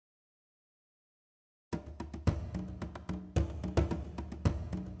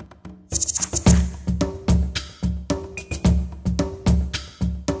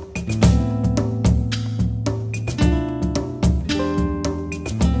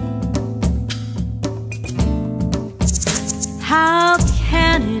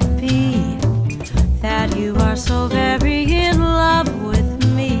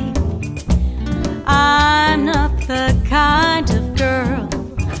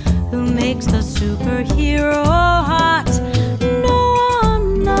makes the superhero hot. No,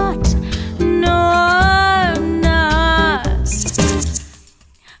 I'm not. No, I'm not.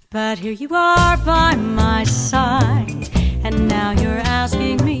 But here you are by my side, and now you're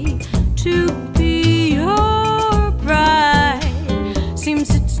asking me to be your bride.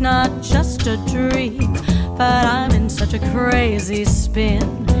 Seems it's not just a dream, but I'm in such a crazy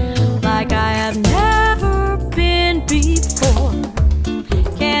spin, like I have never been before.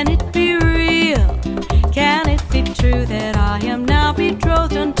 Can it be real? Can it be true that I am now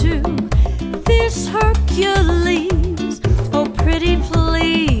betrothed unto this Hercules? Oh, pretty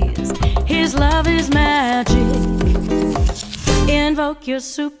please, his love is magic. Invoke your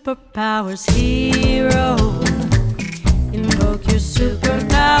superpowers, hero. Invoke your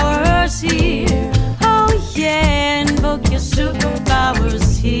superpowers here. Oh yeah, invoke your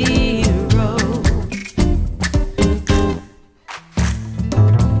superpowers, hero.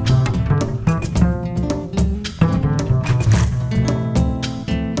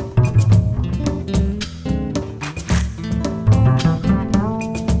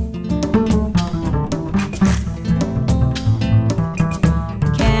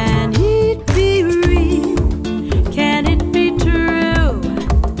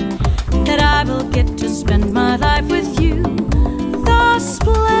 Spend my life with you, the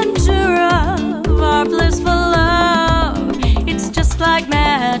splendor of our blissful love. It's just like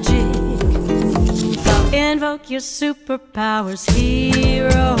magic. So invoke your superpowers,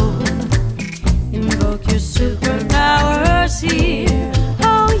 hero. Invoke your superpowers here.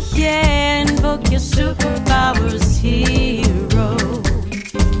 Oh yeah, invoke your superpowers, hero.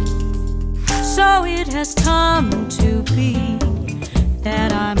 So it has come to be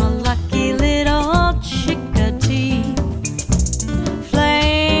that I'm a lucky little chickadee,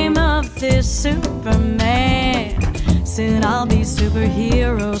 flame of this Superman. Soon I'll be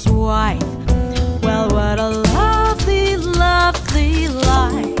superhero's wife. Well, what a lovely, lovely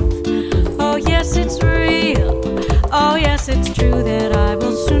life. Oh yes, it's real. Oh yes, it's true that I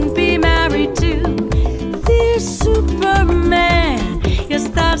will soon be married to this Superman. Yes,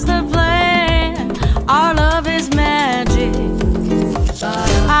 that's the plan. Our love is magic.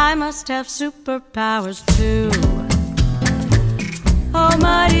 I must have superpowers too.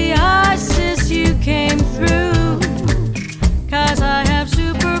 Almighty Isis, you came through, 'cause I have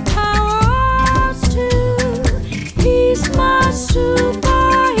superpowers too. He's my superhero,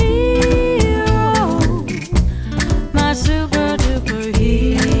 my superhero.